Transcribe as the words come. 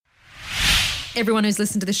everyone who's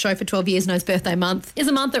listened to this show for 12 years knows birthday month is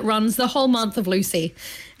a month that runs the whole month of Lucy.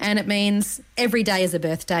 And it means every day is a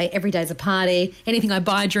birthday, every day is a party. Anything I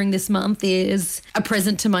buy during this month is a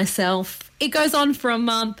present to myself. It goes on for a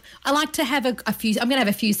month. I like to have a few, I'm going to have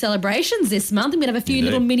a few celebrations this month. I'm going to have a few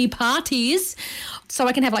little mini parties. So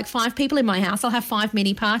I can have like 5 people in my house. I'll have 5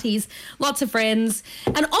 mini parties, lots of friends.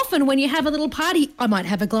 And often when you have a little party, I might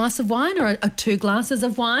have a glass of wine or 2 glasses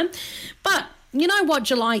of wine. But you know what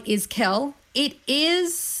July is, Kel? It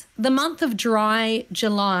is the month of Dry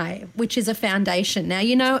July, which is a foundation. Now,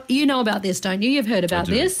 you know about this, don't you? You've heard about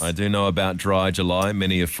this. I do know about Dry July.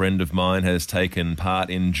 Many a friend of mine has taken part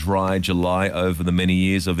in Dry July over the many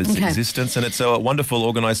years of its existence, and it's a wonderful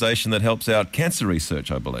organisation that helps out cancer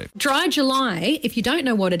research, I believe. Dry July, if you don't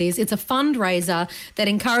know what it is, it's a fundraiser that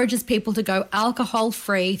encourages people to go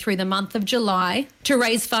alcohol-free through the month of July to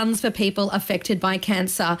raise funds for people affected by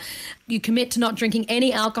cancer. You commit to not drinking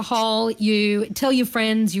any alcohol, you tell your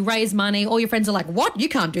friends, you raise money. All your friends are like, what? You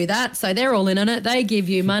can't do that. So they're all in on it. They give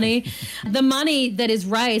you money. The money that is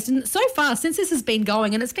raised, and so far since this has been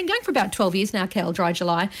going, and it's been going for about 12 years now, Kel, Dry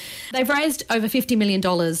July, they've raised over $50 million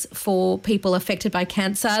for people affected by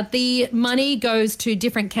cancer. The money goes to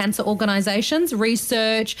different cancer organisations,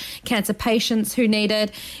 research, cancer patients who need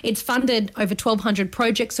it. It's funded over 1,200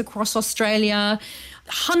 projects across Australia.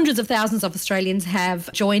 Hundreds of thousands of Australians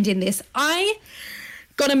have joined in this. I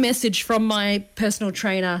got a message from my personal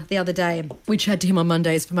trainer the other day. We chat to him on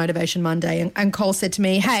Mondays for Motivation Monday, and Cole said to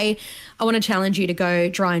me, hey, I want to challenge you to go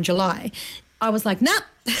dry in July. I was like, nah.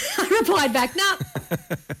 I replied back,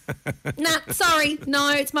 nah, sorry,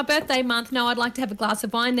 no, it's my birthday month. No, I'd like to have a glass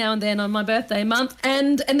of wine now and then on my birthday month.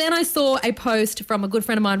 And then I saw a post from a good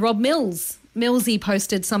friend of mine, Rob Mills. Millsy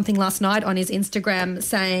posted something last night on his Instagram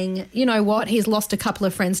saying, you know what, he's lost a couple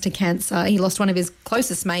of friends to cancer. He lost one of his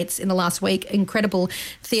closest mates in the last week. Incredible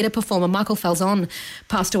theatre performer Michael Falzon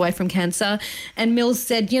passed away from cancer. And Mills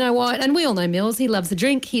said, you know what, and we all know Mills, he loves a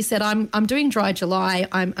drink. He said, I'm doing Dry July.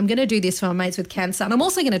 I'm going to do this for my mates with cancer. And I'm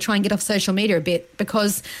also going to try and get off social media a bit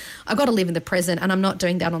because I've got to live in the present and I'm not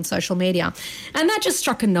doing that on social media. And that just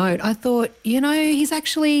struck a note. I thought, you know, he's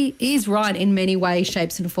right in many ways,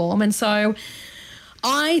 shapes and form. And so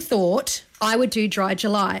I thought I would do Dry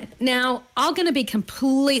July. Now, I'm going to be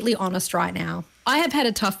completely honest right now. I have had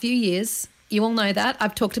a tough few years. You all know that.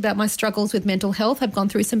 I've talked about my struggles with mental health. I've gone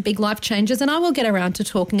through some big life changes, and I will get around to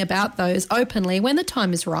talking about those openly when the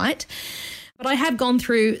time is right. But I have gone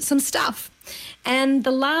through some stuff. And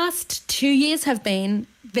the last 2 years have been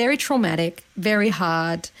very traumatic, very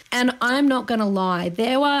hard. And I'm not going to lie,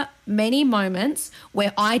 there were many moments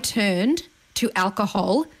where I turned to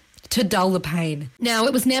alcohol to dull the pain. Now,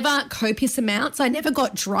 it was never copious amounts. I never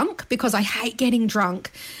got drunk because I hate getting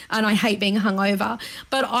drunk and I hate being hungover.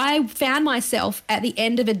 But I found myself at the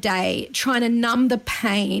end of a day trying to numb the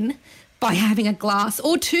pain by having a glass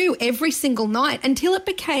or 2 every single night until it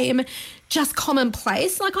became just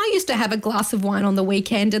commonplace. Like, I used to have a glass of wine on the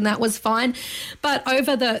weekend and that was fine. But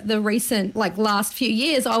over the recent, last few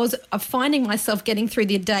years, I was finding myself getting through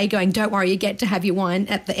the day going, don't worry, you get to have your wine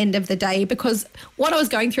at the end of the day, because what I was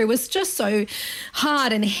going through was just so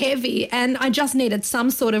hard and heavy and I just needed some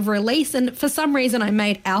sort of release. And for some reason, I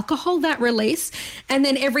made alcohol that release. And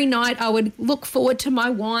then every night I would look forward to my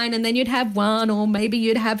wine, and then you'd have 1 or maybe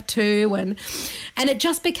you'd have 2. And it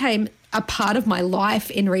just became a part of my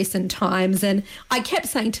life in recent times. And I kept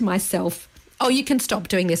saying to myself, oh, you can stop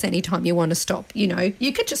doing this anytime you want to stop. You know,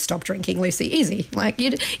 you could just stop drinking, Lucy, easy. Like,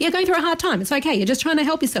 you're going through a hard time. It's okay. You're just trying to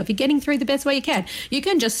help yourself. You're getting through the best way you can. You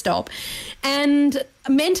can just stop. And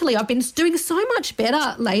mentally, I've been doing so much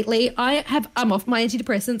better lately. I'm off my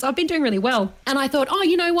antidepressants. I've been doing really well. And I thought, oh,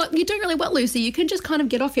 you know what? You're doing really well, Lucy. You can just kind of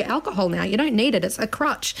get off your alcohol now. You don't need it. It's a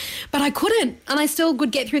crutch. But I couldn't. And I still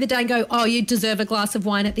would get through the day and go, oh, you deserve a glass of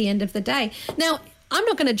wine at the end of the day. Now, I'm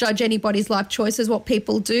not going to judge anybody's life choices, what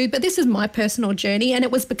people do, but this is my personal journey, and it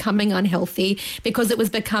was becoming unhealthy because it was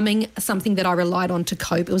becoming something that I relied on to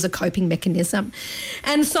cope. It was a coping mechanism.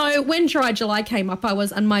 And so when Dry July came up,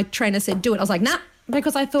 and my trainer said, do it. I was like, nah.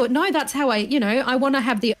 Because I thought, no, that's how I want to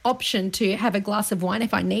have the option to have a glass of wine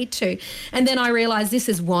if I need to. And then I realised this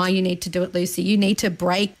is why you need to do it, Lucy. You need to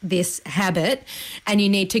break this habit and you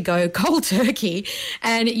need to go cold turkey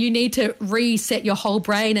and you need to reset your whole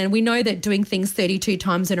brain. And we know that doing things 32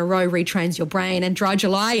 times in a row retrains your brain, and Dry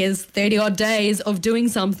July is 30 odd days of doing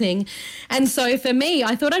something. And so for me,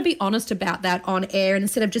 I thought I'd be honest about that on air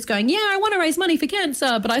instead of just going, yeah, I want to raise money for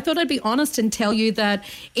cancer. But I thought I'd be honest and tell you that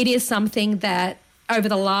it is something that over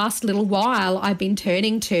the last little while I've been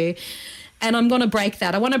turning to. And I'm going to break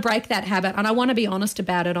that. I want to break that habit, and I want to be honest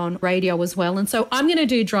about it on radio as well. And so I'm going to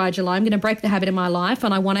do Dry July. I'm going to break the habit in my life,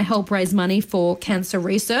 and I want to help raise money for cancer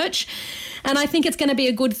research. And I think it's going to be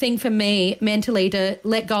a good thing for me mentally to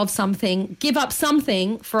let go of something, give up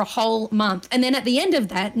something for a whole month. And then at the end of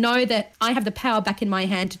that, know that I have the power back in my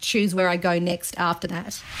hand to choose where I go next after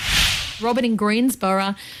that. Robin in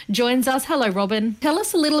Greensboro joins us. Hello, Robin. Tell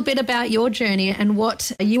us a little bit about your journey and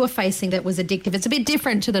what you were facing that was addictive. It's a bit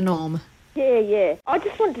different to the norm. Yeah. I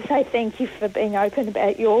just wanted to say thank you for being open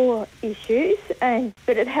about your issues,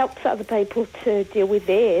 but it helps other people to deal with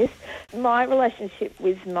theirs. My relationship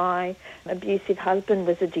with my abusive husband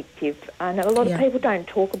was addictive. I know a lot of people don't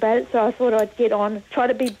talk about it, so I thought I'd get on, try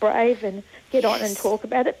to be brave and get on and talk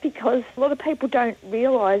about it, because a lot of people don't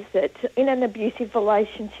realise that in an abusive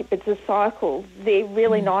relationship it's a cycle. They're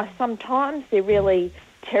really nice sometimes, they're really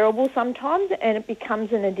terrible sometimes, and it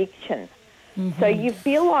becomes an addiction. So you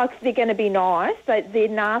feel like they're going to be nice, but they're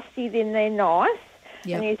nasty, then they're nice,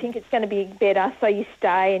 and you think it's going to be better, so you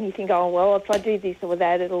stay and you think, oh, well, if I do this or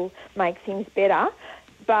that, it'll make things better.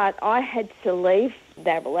 But I had to leave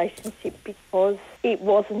that relationship because it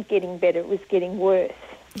wasn't getting better, it was getting worse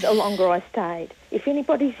the longer I stayed. If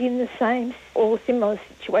anybody's in the same or similar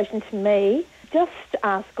situation to me, just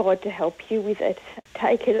ask God to help you with it.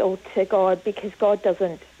 Take it all to God, because God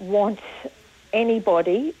doesn't want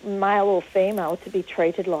anybody, male or female, to be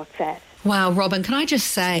treated like that. Wow, Robin, can I just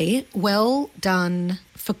say, well done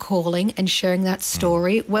for calling and sharing that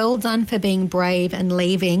story. Well done for being brave and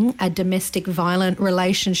leaving a domestic violent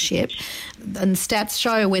relationship. And stats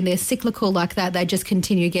show when they're cyclical like that, they just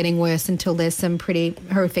continue getting worse until there's some pretty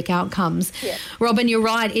horrific outcomes. Yeah. Robin, you're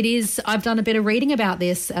right. It is. I've done a bit of reading about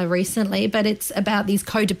this recently, but it's about these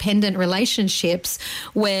codependent relationships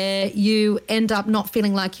where you end up not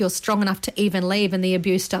feeling like you're strong enough to even leave, and the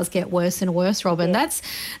abuse does get worse and worse, Robin. Yeah.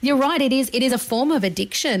 You're right. It is a form of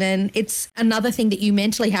addiction, and it's another thing that you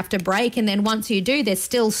mentally have to break. And then once you do, there's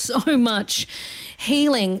still so much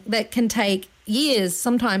healing that can take years,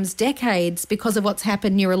 sometimes decades, because of what's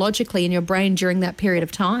happened neurologically in your brain during that period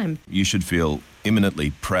of time. You should feel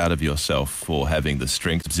eminently proud of yourself for having the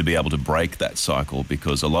strength to be able to break that cycle,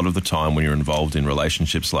 because a lot of the time when you're involved in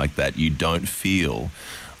relationships like that, you don't feel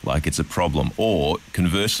like it's a problem, or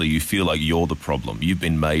conversely, you feel like you're the problem. You've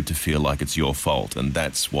been made to feel like it's your fault, and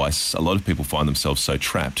that's why a lot of people find themselves so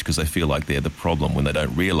trapped, because they feel like they're the problem when they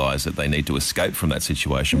don't realise that they need to escape from that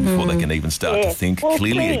situation before they can even start to think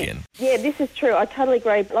clearly again. Yeah, this is true. I totally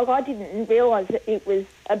agree. Like, I didn't realise that it was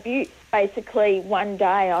abuse. Basically, one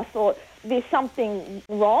day I thought, there's something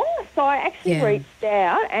wrong. So I actually reached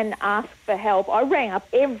out and asked for help. I rang up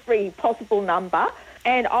every possible number,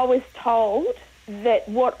 and I was told that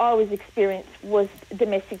what I was experiencing was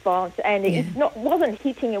domestic violence, and it wasn't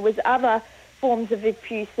hitting, it was other forms of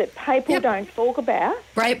abuse that people don't talk about.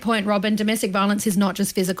 Great point, Robin. Domestic violence is not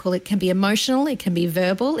just physical. It can be emotional, it can be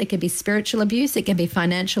verbal, it can be spiritual abuse, it can be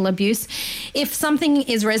financial abuse. If something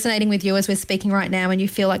is resonating with you as we're speaking right now and you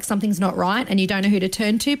feel like something's not right and you don't know who to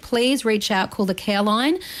turn to, please reach out, call the care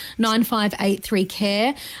line,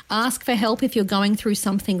 9583-CARE. Ask for help if you're going through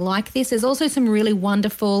something like this. There's also some really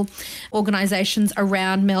wonderful organisations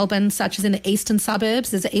around Melbourne, such as in the eastern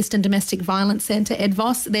suburbs. There's the Eastern Domestic Violence Centre,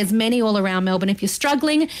 EDVOS. There's many all around Melbourne. If you're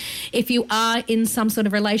struggling, if you are in some sort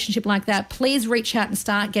of relationship like that, please reach out and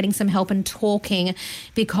start getting some help and talking,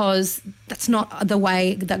 because that's not the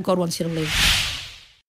way that God wants you to live.